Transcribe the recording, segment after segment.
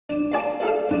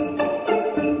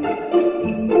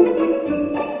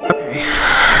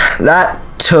that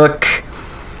took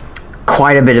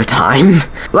quite a bit of time.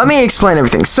 Let me explain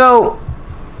everything. So,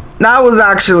 that was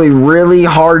actually really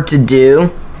hard to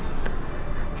do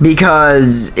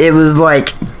because it was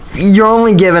like you're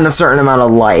only given a certain amount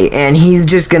of light and he's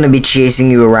just gonna be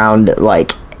chasing you around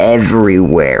like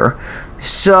everywhere.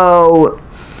 So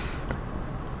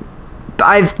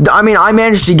I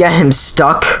managed to get him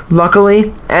stuck,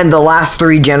 luckily, and the last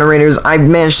 3 generators, I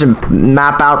managed to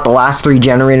map out the last 3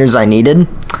 generators I needed.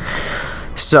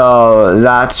 So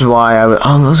that's why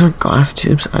oh, those are glass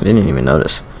tubes? I didn't even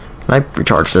notice. Can I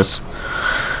recharge this?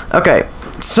 Okay,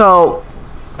 so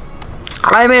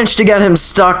I managed to get him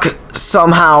stuck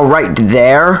somehow right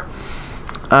there.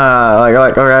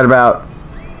 Like right about...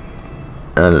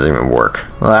 That doesn't even work.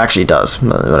 Well, it actually does.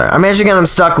 But whatever. I managed to get him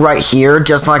stuck right here,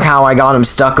 just like how I got him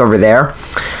stuck over there.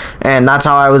 And that's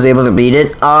how I was able to beat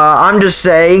it. I'm just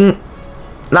saying...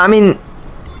 I mean,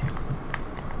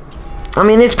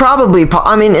 it's probably...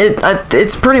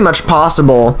 it's pretty much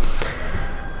possible.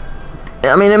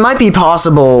 I mean, it might be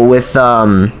possible with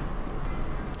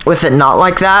it not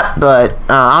like that, but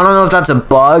I don't know if that's a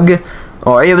bug,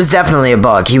 or it was definitely a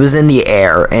bug. He was in the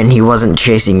air, and he wasn't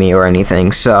chasing me or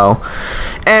anything, so...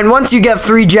 And once you get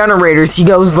 3 generators, he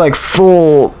goes, like,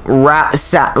 full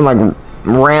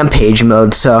rampage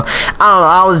mode, so... I don't know,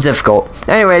 that was difficult.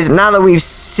 Anyways, now that we've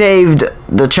saved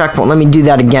the checkpoint, let me do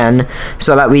that again,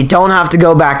 so that we don't have to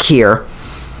go back here.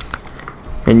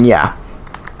 And yeah.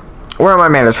 Where are my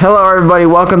manners? Hello everybody,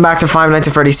 welcome back to Five Nights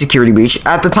at Freddy's Security Breach.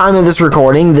 At the time of this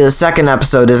recording, the 2nd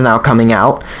episode is now coming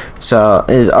out, so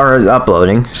is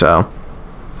uploading, so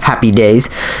happy days.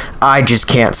 I just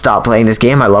can't stop playing this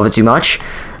game, I love it too much.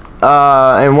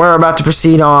 And we're about to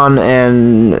proceed on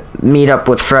and meet up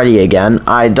with Freddy again.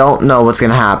 I don't know what's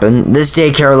gonna happen. This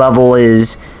daycare level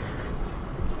is...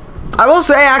 I will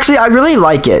say, actually, I really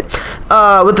like it.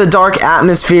 With the dark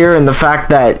atmosphere and the fact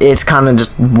that it's kind of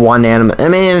just one I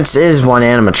mean, it is one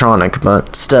animatronic,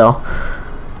 but still.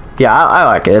 Yeah, I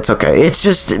like it. It's okay. It's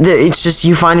just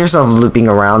you find yourself looping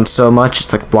around so much.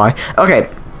 It's like, why? Okay.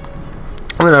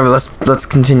 Whatever, let's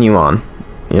continue on.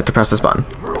 You have to press this button.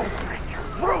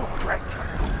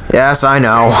 Yes, I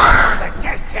know.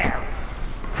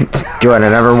 Good, I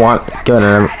never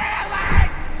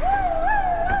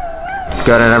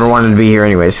wanted to be here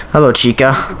anyways. Hello,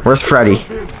 Chica. Where's Freddy?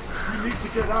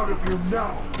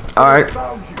 Alright.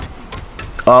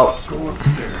 Oh.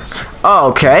 Oh,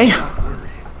 okay.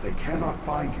 They cannot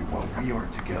find you while we are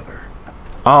together.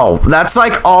 Oh, that's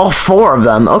like all 4 of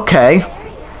them. Okay.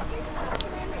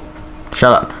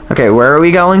 Shut up. Okay, where are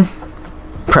we going?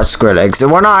 Press square to exit.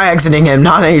 We're not exiting him,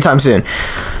 not anytime soon.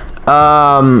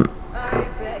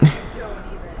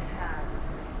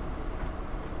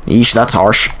 Yeesh, that's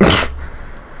harsh.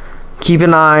 Keep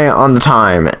an eye on the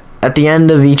time. At the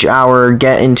end of each hour,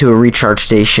 get into a recharge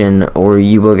station or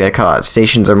you will get caught.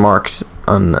 Stations are marked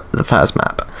on the FAS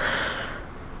map.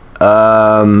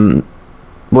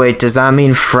 Wait, does that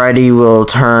mean Freddy will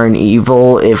turn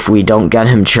evil if we don't get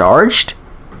him charged?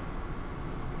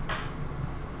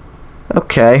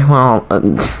 Okay, well,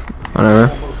 whatever.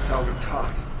 Almost out of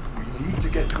time. We need to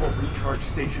get to a recharge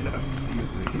station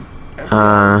immediately.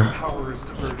 Power is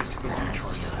diverted to the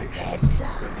recharge station.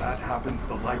 When that happens,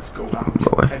 the lights go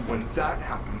out. And when that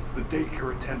happens, the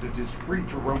daycare attendant is free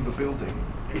to roam the building.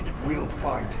 It will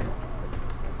find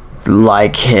you.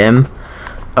 Like him?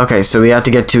 Okay, so we have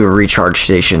to get to a recharge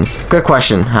station. Good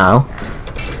question, how?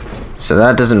 So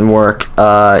that doesn't work.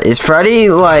 Is Freddy,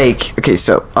 like... Okay,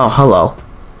 so... Oh, hello.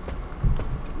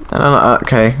 I don't know,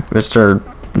 okay, Mr.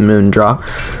 Moondrop.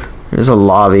 Here's a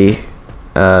lobby.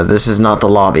 This is not the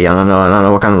lobby. I don't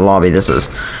know what kind of lobby this is.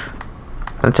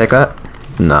 Can I take that?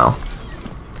 No.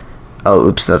 Oh,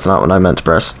 oops, that's not what I meant to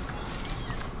press.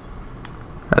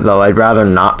 Though I'd rather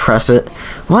not press it.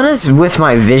 What is with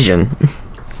my vision?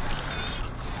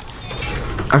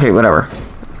 Okay, whatever.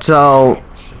 So,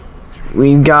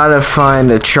 we gotta find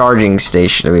a charging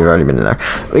station. We've already been in there.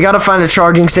 We gotta find a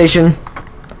charging station.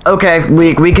 Okay,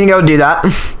 we can go do that.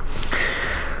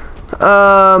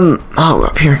 Oh,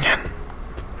 up here again.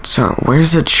 So,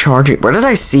 where's the charging... Where did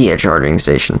I see a charging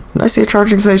station? Did I see a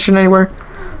charging station anywhere?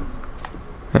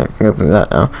 Yeah, I can go through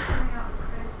that now.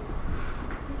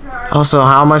 Also,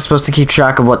 how am I supposed to keep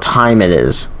track of what time it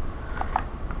is?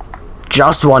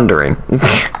 Just wondering.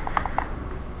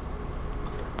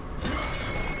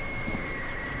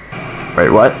 Wait,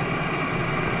 what?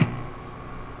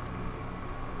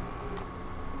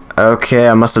 Okay,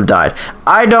 I must have died.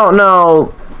 I don't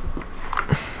know.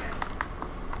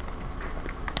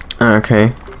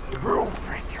 Okay.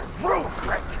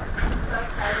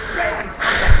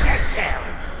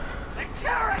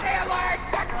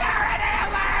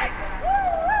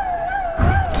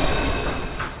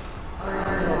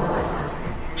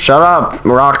 Shut up,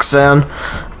 Roxanne.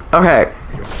 Okay.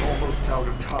 We are almost out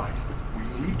of time.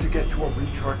 We need to get to a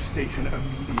recharge station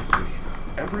immediately.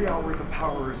 Every hour the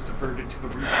power is diverted to the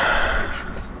recharge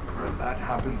stations. When that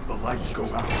happens, the lights go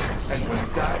out. And when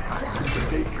that happens, the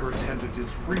daycare attendant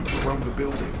is free to roam the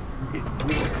building. It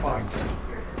will find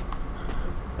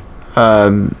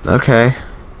you. Okay.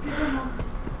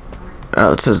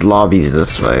 Oh, it says lobbies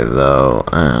this way, though.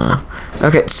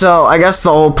 Okay, so I guess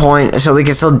the whole point, so we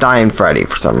can still die in Freddy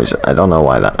for some reason. I don't know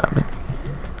why that happened.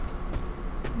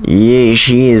 Yeah,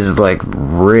 she is, like,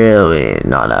 really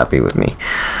not happy with me.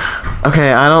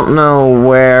 Okay, I don't know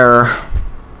where...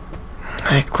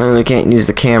 I clearly can't use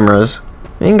the cameras.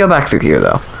 You can go back through here,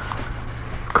 though.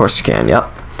 Of course you can, yep.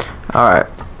 Alright.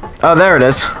 Oh, there it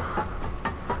is.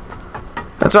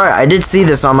 That's alright, I did see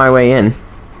this on my way in.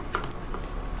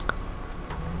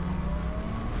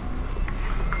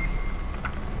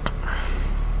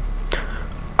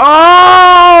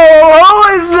 Oh!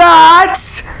 Who is that?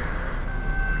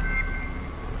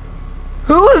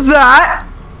 Who is that?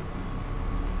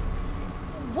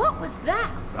 What was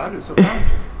that? That is a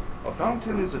fountain. A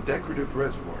fountain is a decorative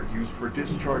reservoir used for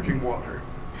discharging water.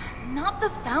 Not the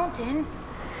fountain.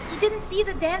 You didn't see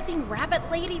the dancing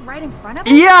rabbit lady right in front of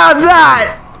us? Yeah,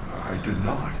 that! I did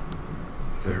not.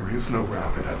 There is no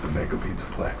rabbit at the Mega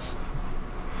Pizzaplex.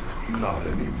 Not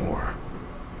anymore.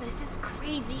 This is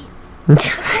crazy.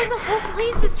 It's like the whole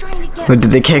place is trying to get... But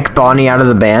did they kick Bonnie out of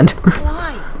the band?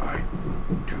 Why? I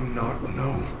do not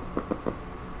know.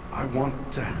 I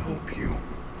want to help you.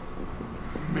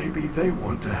 Maybe they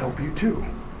want to help you too.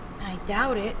 I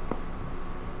doubt it.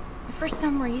 For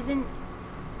some reason,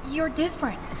 you're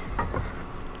different.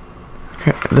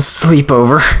 Okay, the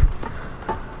sleepover.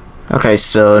 Okay,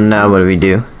 so now what do we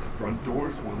do? The front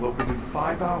doors will open in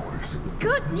 5 hours.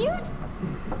 Good news?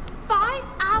 5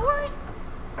 hours?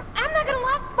 I'm not gonna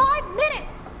last 5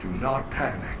 minutes! Do not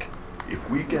panic. If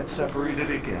we get separated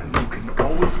again, you can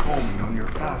always call me on your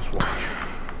fast watch.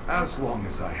 As long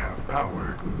as I have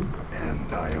power,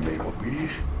 and I am able to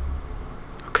reach.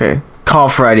 Okay, call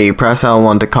Freddy. Press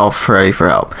L1 to call Freddy for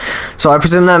help. So I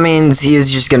presume that means he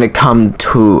is just gonna come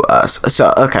to us.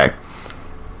 So, okay.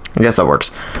 I guess that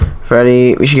works.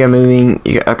 Freddy, we should get moving.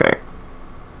 Okay.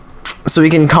 So we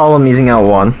can call him using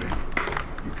L1.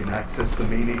 You can access the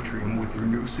main atrium with your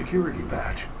new security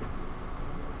badge.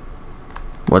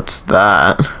 What's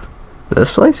that?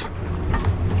 This place?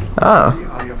 Oh.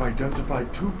 I have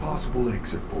identified 2 possible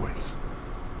exit points.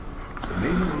 The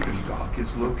main loading dock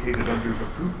is located under the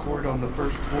food court on the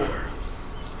 1st floor.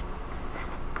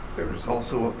 There is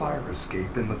also a fire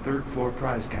escape in the 3rd floor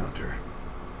prize counter.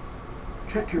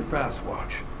 Check your fast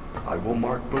watch. I will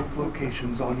mark both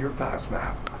locations on your fast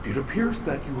map. It appears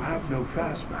that you have no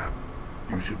fast map.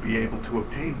 You should be able to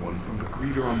obtain one from the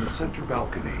greeter on the center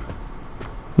balcony.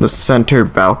 The center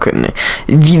balcony.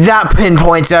 That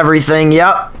pinpoints everything,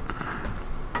 yep.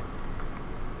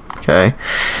 Okay.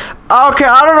 Okay,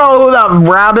 I don't know who that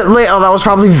rabbit oh, that was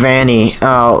probably Vanny.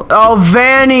 Oh,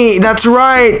 Vanny, that's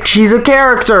right. She's a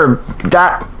character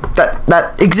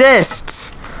that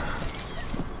exists.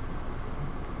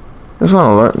 Doesn't want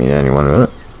to alert me to anyone with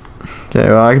it. Okay,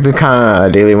 well, I do kind of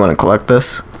ideally want to collect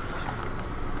this.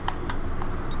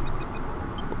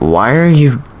 Why are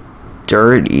you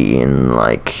dirty and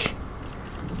like...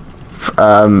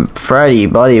 Freddy,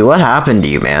 buddy, what happened to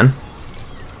you, man?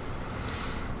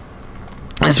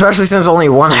 Especially since only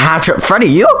one hatch. Freddy,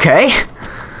 you okay?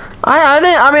 I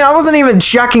mean, I wasn't even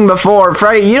checking before.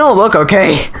 Freddy, you don't look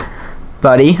okay,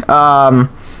 buddy.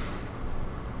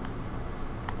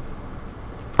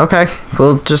 Okay,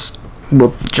 we'll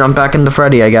jump back into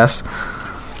Freddy, I guess.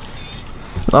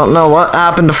 Don't know what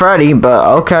happened to Freddy, but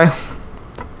okay.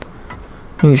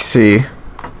 Let me see.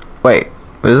 Wait,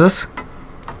 what is this?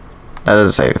 That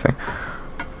doesn't say anything.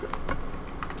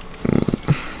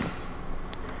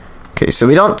 Okay, so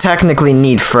we don't technically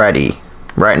need Freddy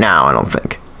right now, I don't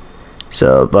think.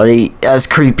 So, buddy, as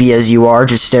creepy as you are,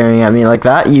 just staring at me like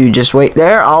that, you just wait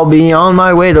there. I'll be on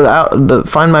my way to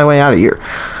find my way out of here.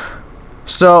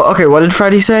 So, okay, what did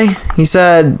Freddy say? He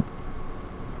said,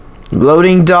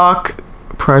 loading dock,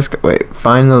 find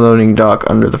the loading dock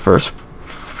under the 1st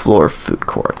floor food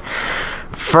court.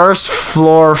 1st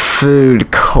floor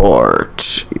food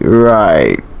court.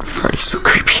 Right. Freddy's so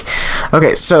creepy.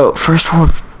 Okay, so 1st floor.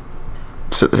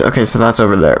 Okay, so that's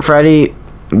over there. Freddy,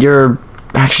 you're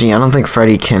actually. I don't think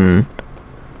Freddy can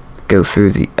go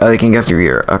through the. Oh, he can go through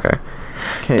here. Okay.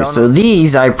 Okay, so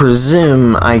these I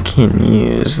presume I can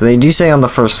use. They do say on the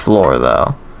 1st floor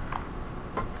though.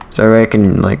 So I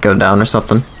can like go down or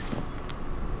something.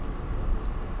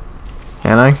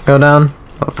 Can I go down?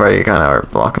 Oh, Freddy kind of are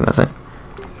blocking the thing.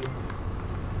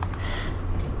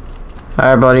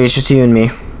 Alright, buddy, it's just you and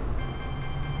me.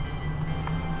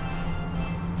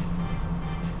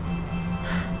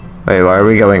 Wait, why are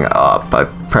we going up? I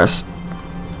pressed...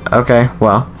 Okay,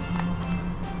 well.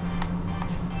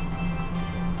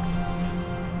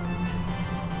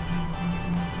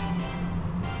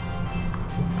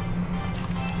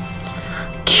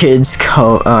 Kids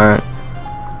code. Alright.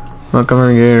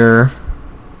 Montgomery Gator.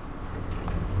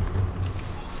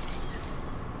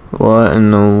 What in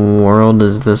the world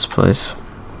is this place?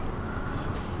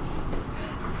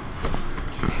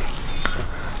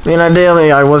 I mean,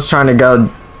 ideally, I was trying to go.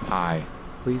 Hi,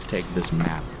 please take this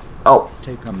map. Oh.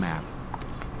 Take a map.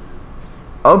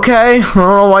 Okay. I don't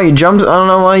know why you jumped. I don't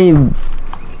know why you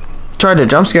tried to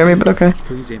jump scare me, but okay.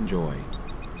 Please enjoy.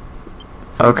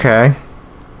 Okay.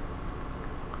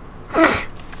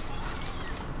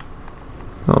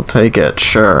 I'll take it,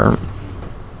 sure.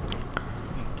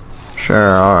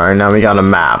 Sure, alright, now we got a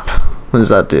map. What does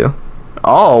that do?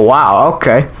 Oh, wow,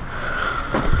 okay.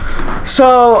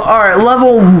 So, alright,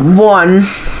 level 1.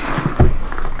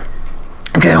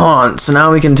 Okay, hold on. So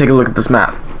now we can take a look at this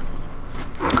map.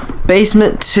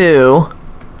 Basement 2.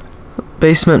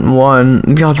 Basement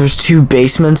 1. God, there's 2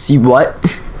 basements. You what?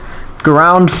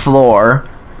 Ground floor.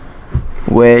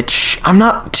 Which, I'm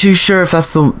not too sure if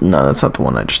that's the... No, that's not the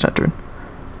one I just entered.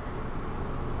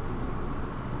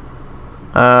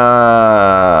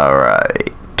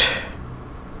 Right.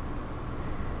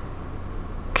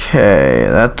 Okay,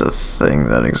 that's a thing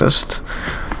that exists.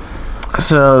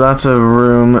 So that's a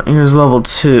room. Here's level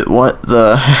 2. What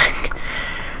the heck?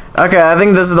 Okay, I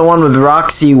think this is the one with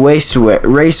Roxy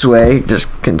Raceway, just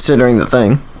considering the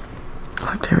thing.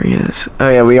 Oh, there he is. Oh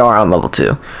yeah, we are on level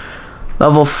 2.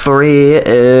 Level 3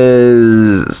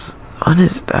 is... What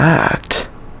is that?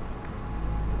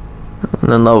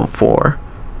 And then level 4.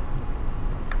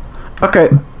 Okay.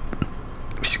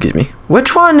 Excuse me.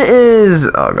 Which one is...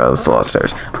 Oh god, it's a lot of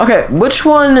stairs. Okay, which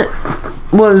one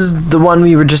was the one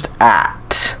we were just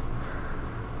at?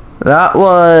 That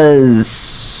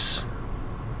was...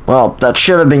 Well, that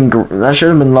should have been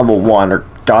level 1, or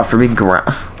God forbid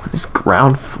ground... What is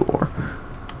ground floor?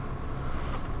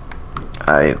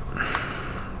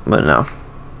 But no.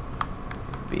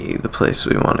 Be the place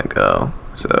we want to go.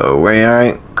 So we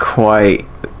aren't quite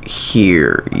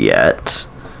here yet.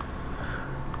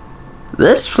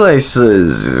 This place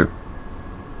is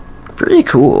pretty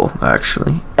cool,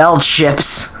 actually.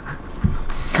 L-chips.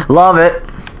 Love it.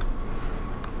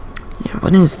 Yeah,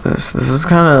 what is this? This is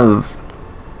kind of...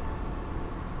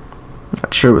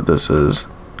 Not sure what this is.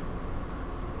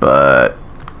 But...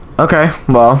 Okay,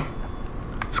 well...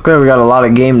 It's clear we got a lot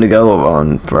of game to go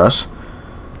on for us.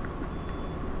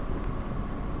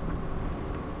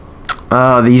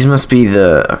 These must be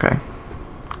the... Okay.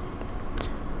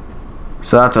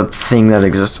 So that's a thing that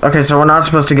exists. Okay, so we're not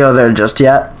supposed to go there just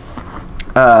yet.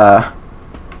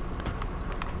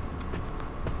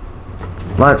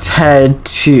 Let's head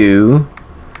to...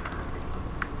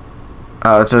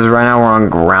 Oh, it says right now we're on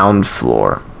ground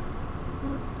floor.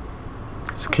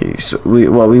 Okay, so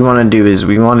what we want to do is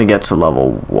we want to get to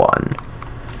level 1.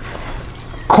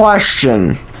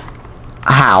 Question.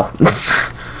 How?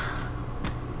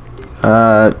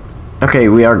 Okay,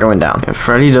 we are going down. Yeah,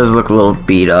 Freddy does look a little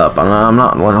beat up. I'm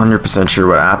not 100% sure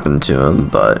what happened to him,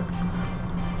 but...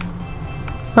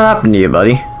 What happened to you,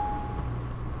 buddy?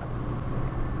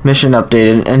 Mission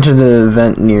updated. Enter the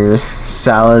event near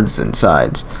salads and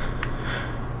sides.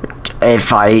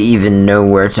 If I even know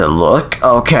where to look.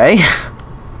 Okay.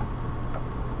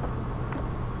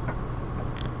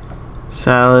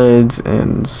 Salads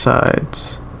and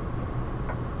sides.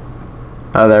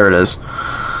 Oh, there it is.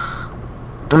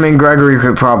 I mean, Gregory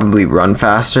could probably run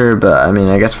faster, but I mean,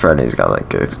 I guess Freddy's got like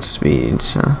good speed,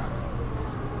 so.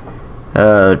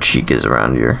 Chica's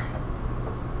around here.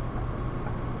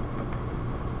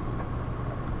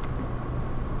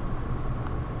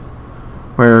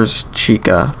 Where's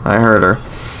Chica? I heard her.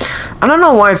 I don't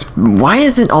know why why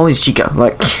is it always Chica?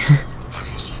 Like. I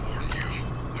must warn you,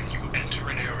 when you enter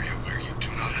an area where you do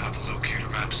not have locator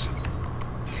maps, I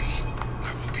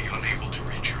will be unable to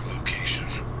reach your location.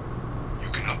 You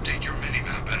can update your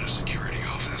minimap at a security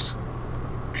office.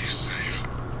 Be safe.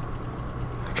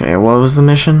 Okay, what was the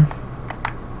mission?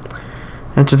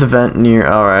 Enter the vent near...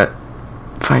 Alright.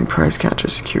 Find prize catcher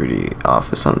security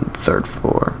office on the 3rd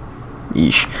floor.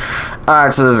 Yeesh.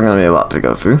 Alright, so there's gonna be a lot to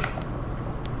go through.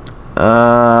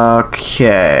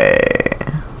 Okay.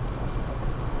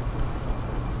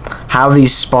 How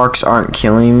these sparks aren't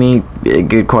killing me?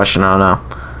 Good question, I don't know.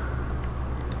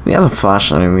 We have a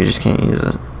flashlight and we just can't use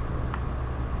it.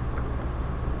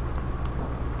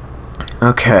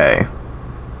 Okay.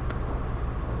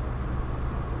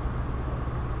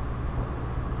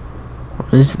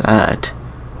 What is that?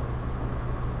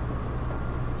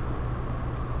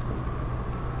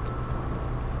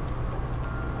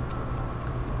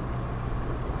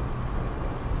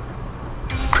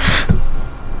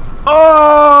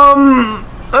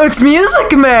 It's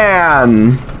Music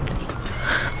Man!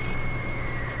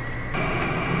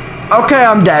 Okay,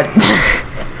 I'm dead.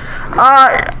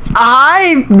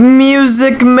 Hi,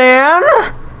 Music Man?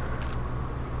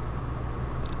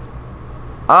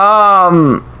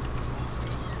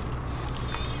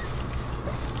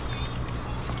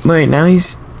 Wait, now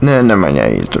he's... No, never mind, yeah,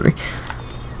 he's dirty.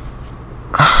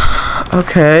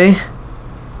 Okay.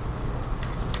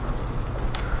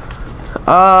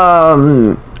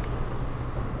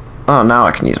 Oh, now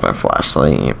I can use my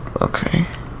flashlight. Okay.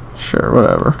 Sure,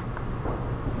 whatever.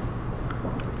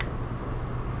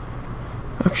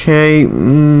 Okay,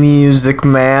 Music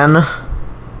Man.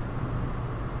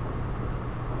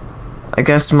 I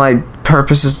guess my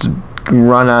purpose is to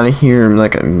run out of here,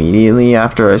 like, immediately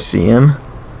after I see him.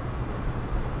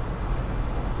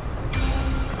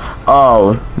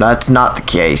 Oh, that's not the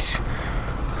case.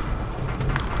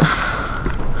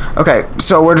 Okay,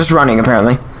 so we're just running,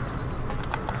 apparently.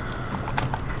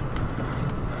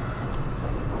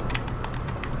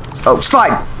 Oh,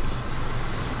 slide!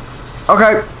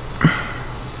 Okay.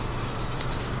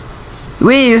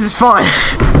 Wee, this is fun!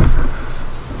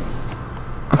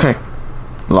 Okay.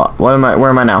 What am I, where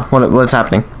am I now? What's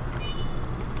happening?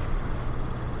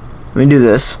 Let me do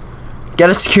this.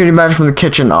 Get a security badge from the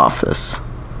kitchen office.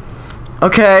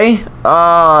 Okay,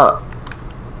 how?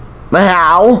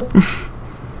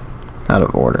 Out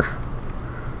of order.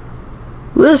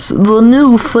 This the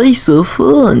new face of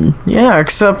fun. Yeah,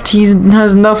 except he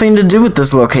has nothing to do with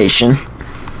this location.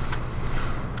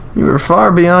 You were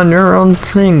far beyond your own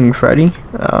thing, Freddy.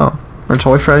 Oh, or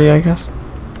Toy Freddy, I guess.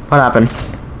 What happened?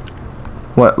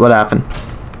 What happened?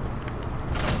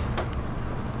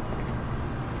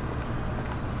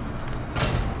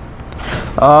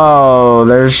 Oh,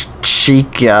 there's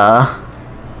Chica.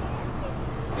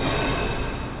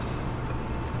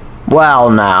 Well,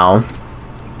 now.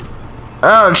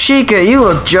 Oh, Chica, you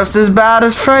look just as bad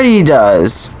as Freddy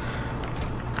does.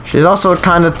 She's also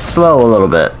kind of slow a little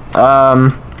bit.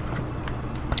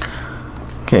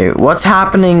 Okay, what's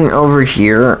happening over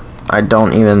here? I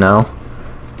don't even know.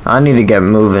 I need to get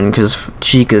moving because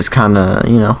Chica's kind of,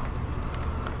 you know.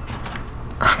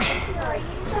 Okay.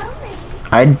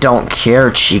 I don't care,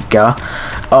 Chica.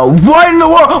 What in the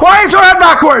world? Why is her head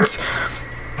backwards?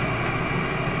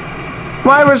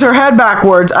 Why was her head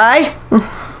backwards?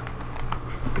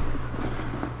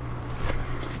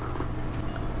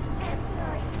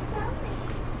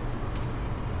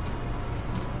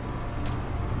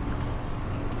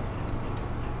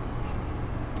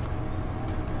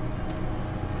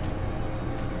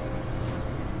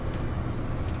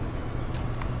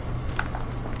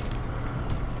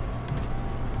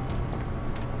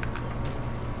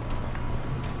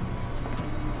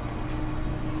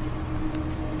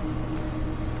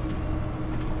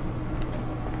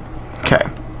 Okay.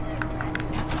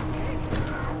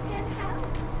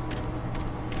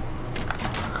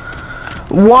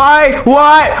 Why?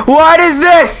 What is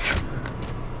this?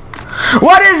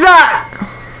 What is that?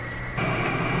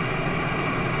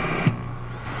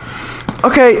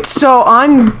 Okay, so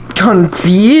I'm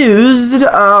confused.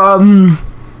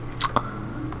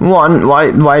 One,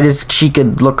 why does Chica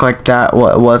look like that?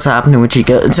 What's happening with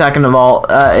Chica? Second of all,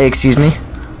 excuse me.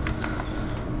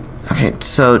 Okay,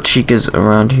 so Chica's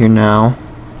around here now.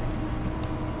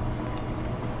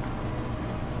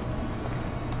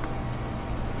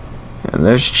 And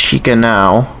there's Chica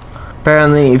now.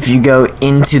 Apparently, if you go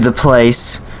into the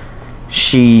place,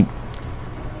 she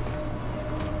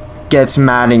gets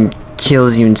mad and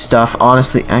kills you and stuff.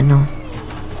 Honestly, I know.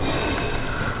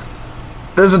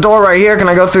 There's a door right here. Can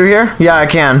I go through here? Yeah, I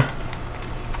can.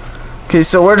 Okay,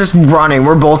 so we're just running.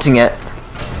 We're bolting it.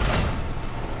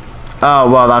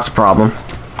 Oh, well, that's a problem.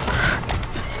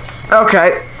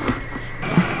 Okay.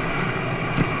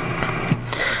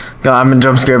 God, I've been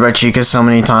jump scared by Chica so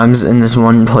many times in this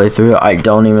one playthrough. I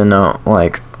don't even know,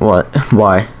 like, what,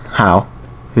 why, how,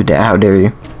 how dare you?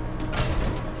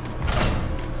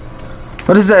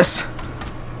 What is this?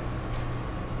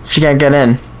 She can't get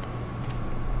in.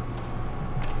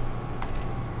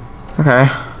 Okay.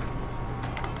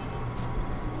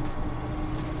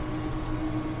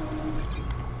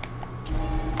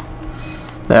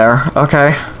 There,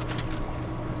 okay.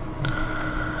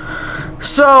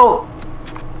 So,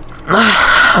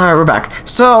 alright, we're back.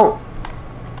 So,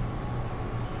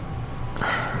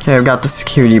 okay, I've got the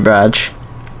security badge.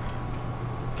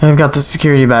 Okay, I've got the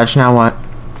security badge, now what?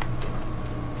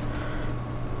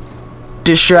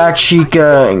 distract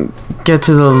Chica and get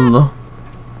to the...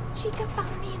 Chica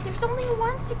found me and there's only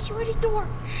one security door.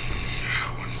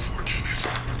 How unfortunate.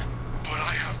 But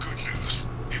I have good news.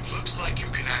 It looks like you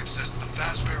can access the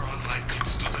Fazbear Online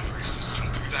Pizza delivery system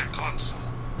through that console.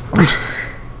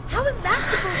 How is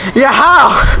that supposed to Yeah, how?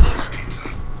 Loves pizza.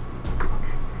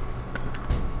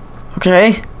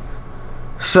 Okay.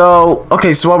 So,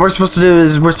 okay, so what we're supposed to do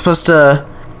is we're supposed to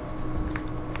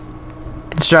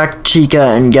distract Chica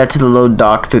and get to the load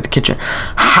dock through the kitchen.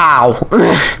 How?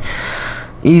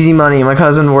 Easy money. My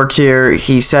cousin worked here.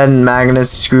 He said magnets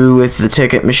screw with the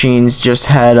ticket machines. Just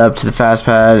head up to the fast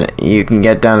pad. You can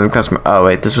get down to the customer. Oh,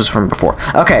 wait, this was from before.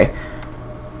 Okay.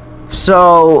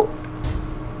 So...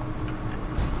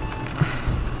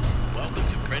 Welcome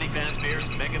to Freddy Fazbear's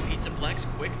Mega Pizzaplex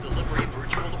Quick Delivery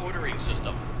Virtual Ordering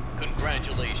System.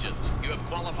 Congratulations, you have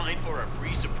qualified for a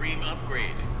free Supreme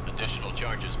upgrade. Additional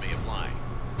charges may apply.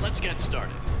 Let's get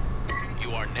started.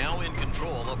 You are now in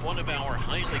control of one of our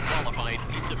highly qualified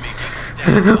pizza-making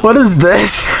staff. What is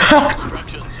this?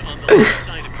 Instructions on the left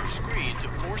side of your screen to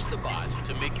force the bot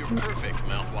to make your perfect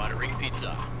mouth-watering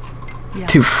pizza. Yeah,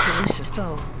 To delicious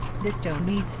dough. This dough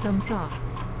needs some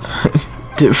sauce.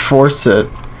 to force it.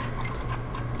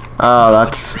 Oh,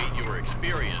 that's Rate your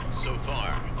experience so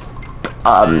far.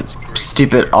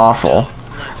 stupid awful.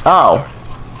 Let's get Oh, started.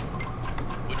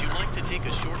 Would you like to take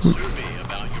a short survey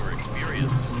about your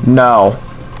experience? no.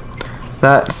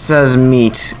 That says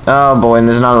meat. Oh boy, and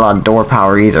there's not a lot of door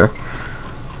power either.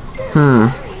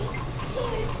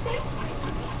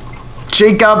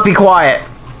 Chica, be quiet.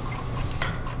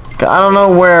 I don't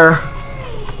know where.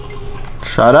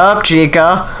 Shut up,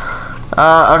 Chica. Okay,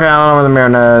 I don't know where the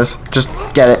marionette is. Just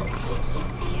get it.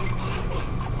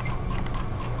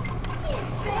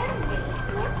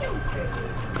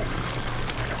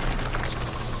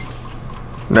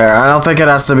 There, I don't think it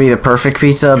has to be the perfect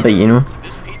pizza, but you know.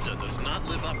 This pizza does not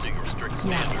live up to your strict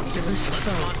Yeah, standards. delicious Let's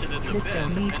dough. toss it in the This dough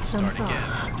bin needs and some start again.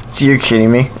 sauce. So you're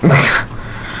kidding me?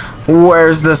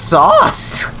 Where's the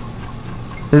sauce?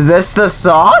 Is this the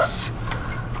sauce?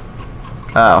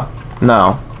 Oh,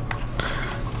 no.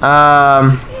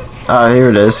 Oh, here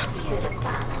it is.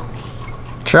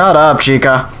 Shut up,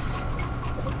 Chica.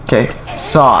 Okay,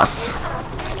 sauce.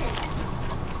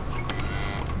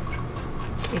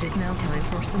 It is now time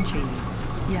for some cheese.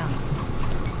 Yeah.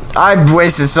 I've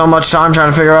wasted so much time trying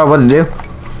to figure out what to do.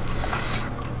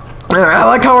 I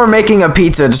like how we're making a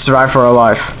pizza to survive for our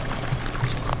life.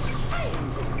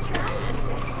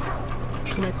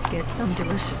 Let's get some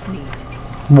delicious meat.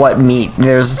 What meat?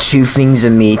 There's two things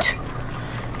of meat.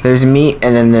 There's meat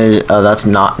and then there's oh, that's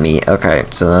not meat. Okay,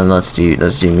 so then let's do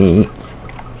meat.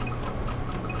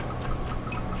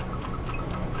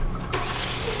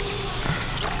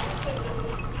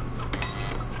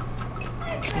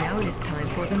 Now it is time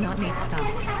for the not meat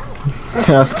stuff.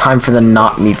 Now it's time for the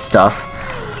not meat stuff.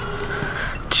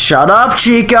 Shut up,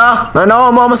 Chica! I know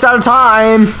I'm almost out of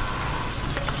time.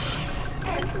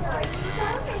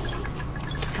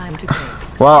 Time to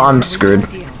pay. Well, I'm screwed.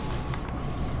 Deal.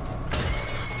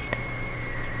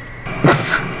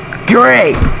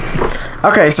 Great!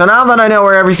 Okay, so now that I know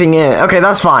where everything is... Okay,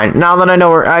 that's fine. Now that I know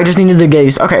where... I just needed to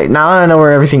gaze. Okay, now that I know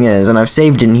where everything is, and I've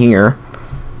saved in here...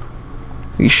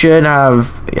 We should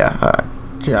have... Yeah,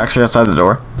 alright. She's actually outside the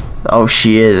door. Oh,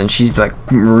 she is, and she's, like,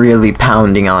 really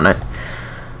pounding on it.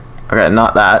 Okay,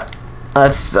 not that.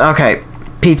 Let's... Okay.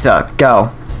 Pizza, go.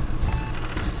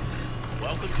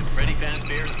 Welcome to Freddy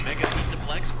Fazbear's Mega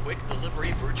Pizzaplex Quick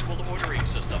Delivery Virtual Ordering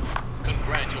System.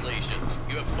 Congratulations,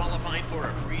 you have qualified for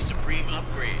a free Supreme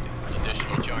upgrade.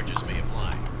 Additional charges may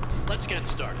apply. Let's get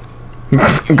started.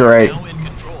 Great. Now in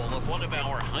control of one of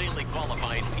our highly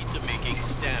qualified pizza-making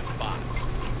staff bots.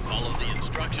 Follow the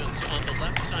instructions on the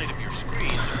left side of your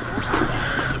screen to force the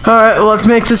bot to Alright, let's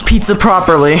make this pizza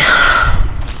properly.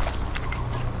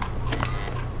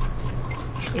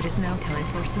 It is now time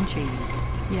for some cheese.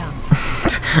 Yeah.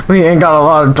 We ain't got a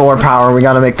lot of door power. We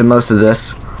gotta make the most of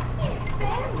this.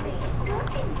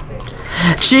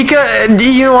 Chica, do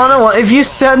you wanna... If you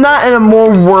said that in a more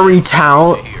worried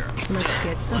tone... here. Let's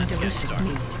get some delicious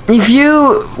meat. If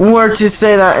you were to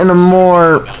say that in a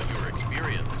more... About your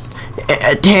experience.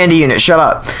 Handy unit, shut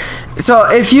up. So,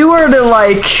 if you were to,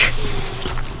 like...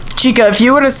 Chica, if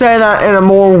you were to say that in a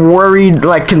more worried,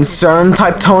 like, concerned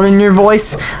type tone in your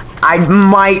voice... I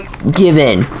might give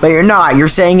in, but you're not. You're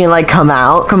saying it like, come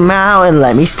out, and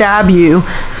let me stab you.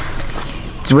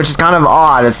 Which is kind of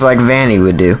odd. It's like Vanny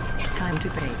would do. Time to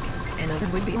bake. An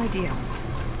oven would be ideal.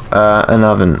 An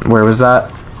oven. Where was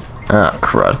that? Oh,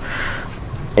 crud.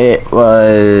 It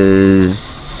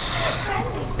was...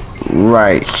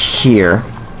 right here.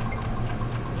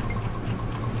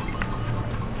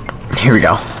 Here we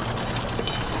go.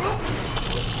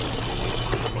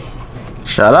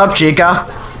 Shut up, chica.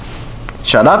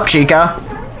 Shut up, chica.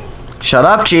 Shut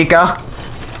up, chica.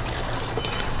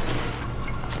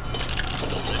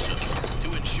 Delicious.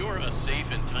 To ensure a safe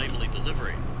and timely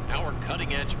delivery, our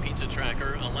cutting-edge pizza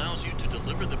tracker allows you to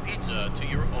deliver the pizza to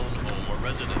your own home or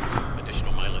residence.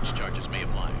 Additional mileage charges may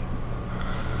apply.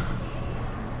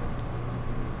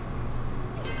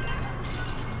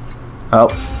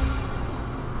 Oh.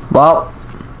 Well.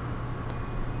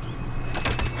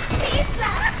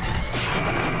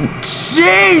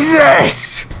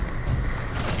 Jesus!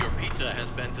 Your pizza has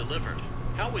been delivered.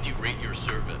 How would you rate your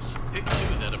service? Pick 2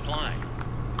 that apply.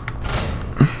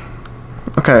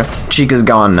 Okay, Chica's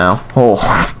gone now. Oh.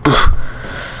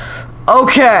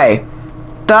 Okay.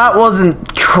 That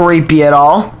wasn't creepy at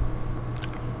all.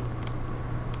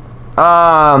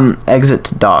 Exit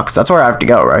to docks. That's where I have to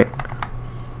go, right?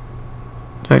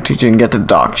 I think you can get to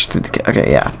docks. Okay,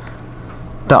 yeah.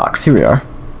 Docks, here we are.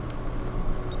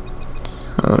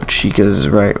 Oh, Chica's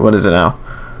right. What is it now?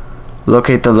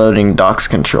 Locate the loading docks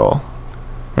control.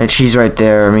 And she's right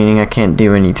there, meaning I can't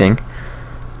do anything.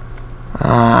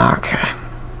 Okay.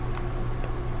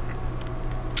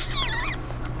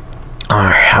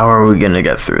 Alright, how are we gonna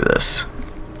get through this?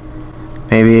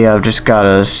 Maybe I've just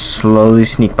gotta slowly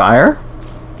sneak by her?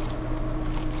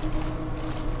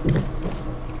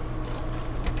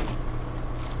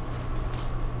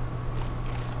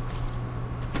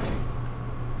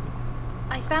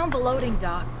 I found the loading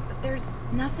dock, but there's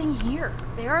nothing here.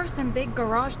 There are some big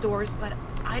garage doors, but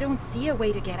I don't see a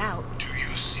way to get out. Do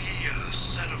you see a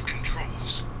set of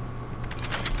controls?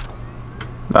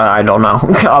 I don't know.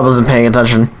 I wasn't paying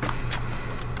attention.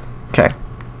 Okay.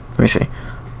 Let me see.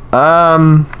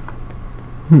 Oh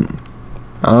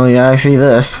yeah, I see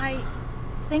this. I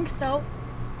think so.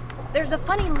 There's a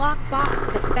funny lock box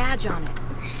with a badge on it.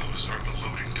 Those are the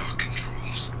loading dock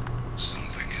controls.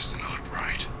 Something is not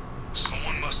right.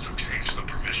 Someone must have changed the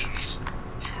permissions.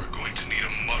 You are going to need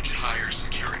a much higher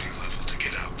security level to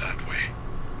get out that way.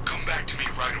 Come back to me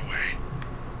right away.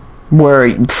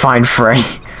 Where? Find Freddy.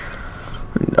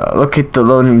 Look at the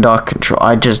loading dock control.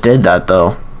 I just did that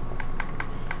though.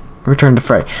 Return to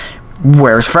Freddy.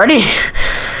 Where's Freddy?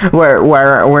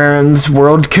 Where in this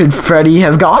world could Freddy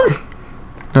have gone?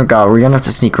 Oh god, we're gonna have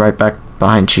to sneak right back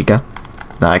behind Chica.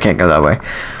 No, I can't go that way.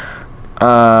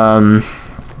 Oh,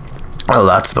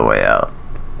 that's the way out.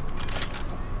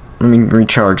 Let me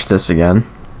recharge this again.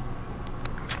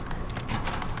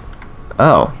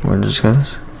 Oh, we're just gonna...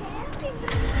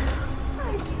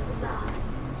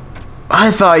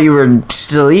 I thought you were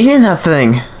still eating that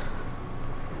thing.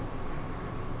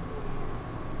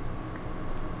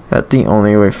 That's the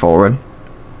only way forward.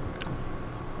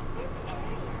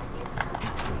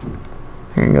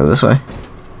 I can go this way.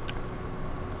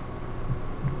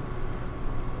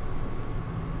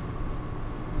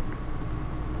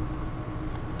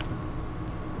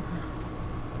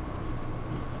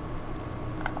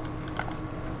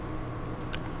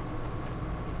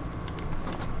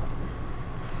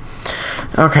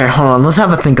 Okay, hold on. Let's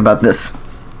have a think about this.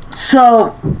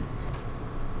 So,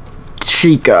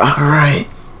 Chica, right?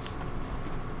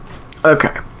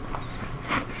 Okay.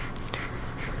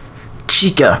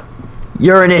 Chica,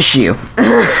 you're an issue.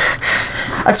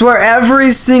 I swear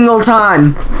every single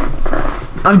time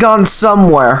I've gone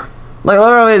somewhere, like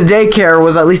literally the daycare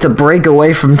was at least a break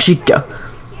away from Chica.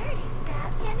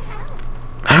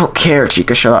 I don't care,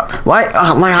 Chica, shut up. Why,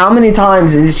 like how many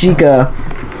times is Chica...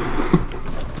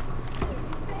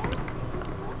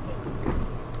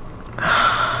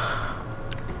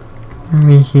 Let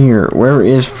me hear, where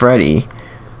is Freddy?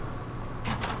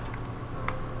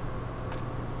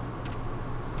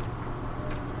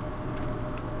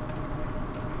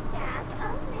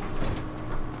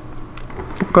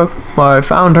 Okay, well, I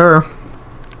found her.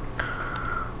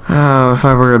 If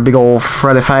I were a big old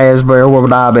Freddy Fazbear, where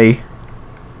would I be?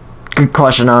 Good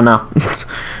question, I don't know.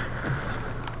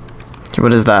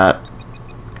 What is that?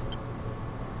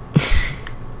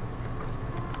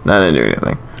 That didn't do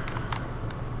anything.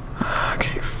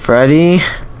 Okay, Freddy?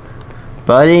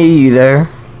 Buddy, you there?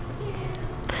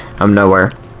 I'm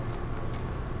nowhere.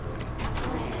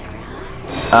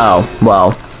 Oh,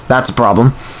 well, that's a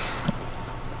problem.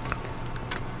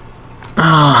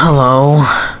 Oh, hello.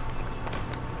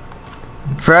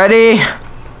 Freddy?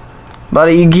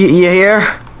 Buddy, you here?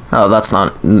 Oh, that's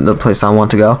not the place I want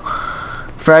to go.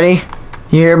 Freddy?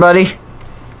 You here, buddy?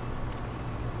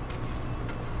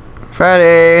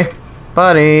 Freddy?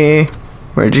 Buddy?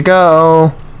 Where'd you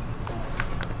go?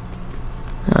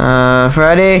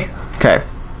 Freddy? Okay.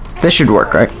 This should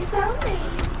work, right?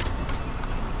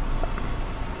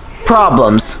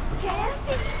 Problems.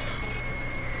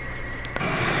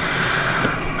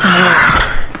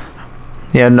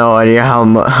 You have no idea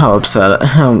how upset,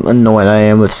 how annoyed I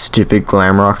am with stupid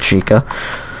Glamrock Chica.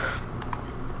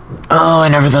 Oh, I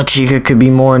never thought Chica could be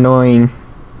more annoying.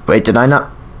 Wait, did I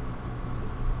not?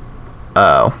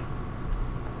 Oh.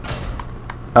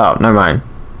 Oh, never mind.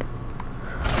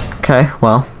 Okay,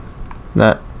 well,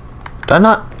 did I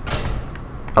not?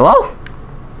 Hello?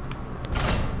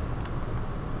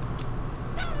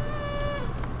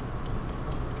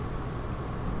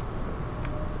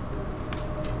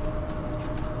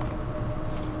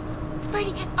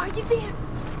 Freddy, are you there?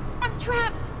 I'm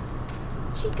trapped.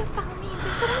 Chica found me and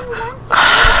there's only one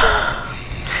security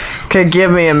door. Okay,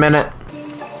 give me a minute.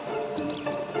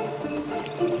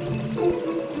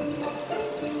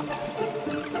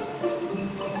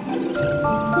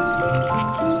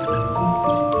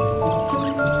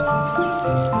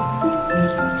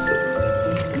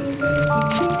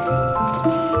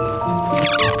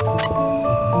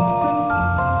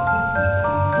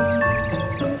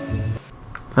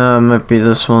 Might be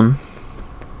this one,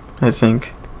 I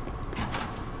think.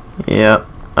 Yep,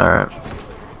 alright.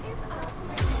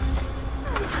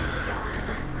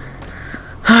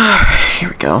 Here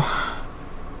we go.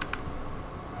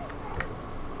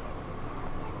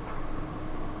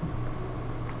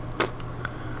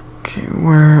 Okay,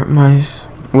 where am I?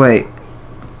 Wait.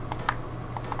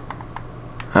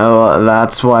 Oh,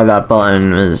 that's why that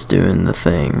button is doing the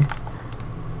thing.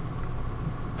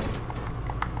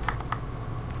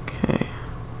 Okay.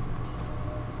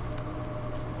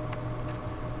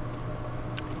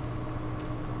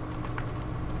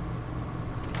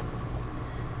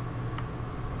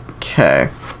 Okay.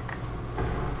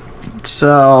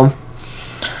 So,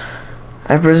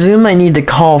 I presume I need to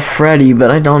call Freddy,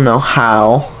 but I don't know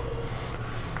how.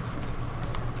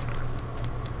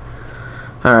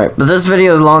 Alright, but this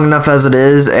video is long enough as it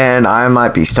is, and I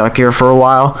might be stuck here for a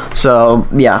while. So,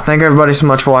 yeah, thank everybody so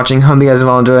much for watching. Hope you guys have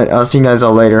all enjoyed it. I'll see you guys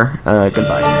all later.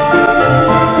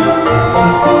 Goodbye.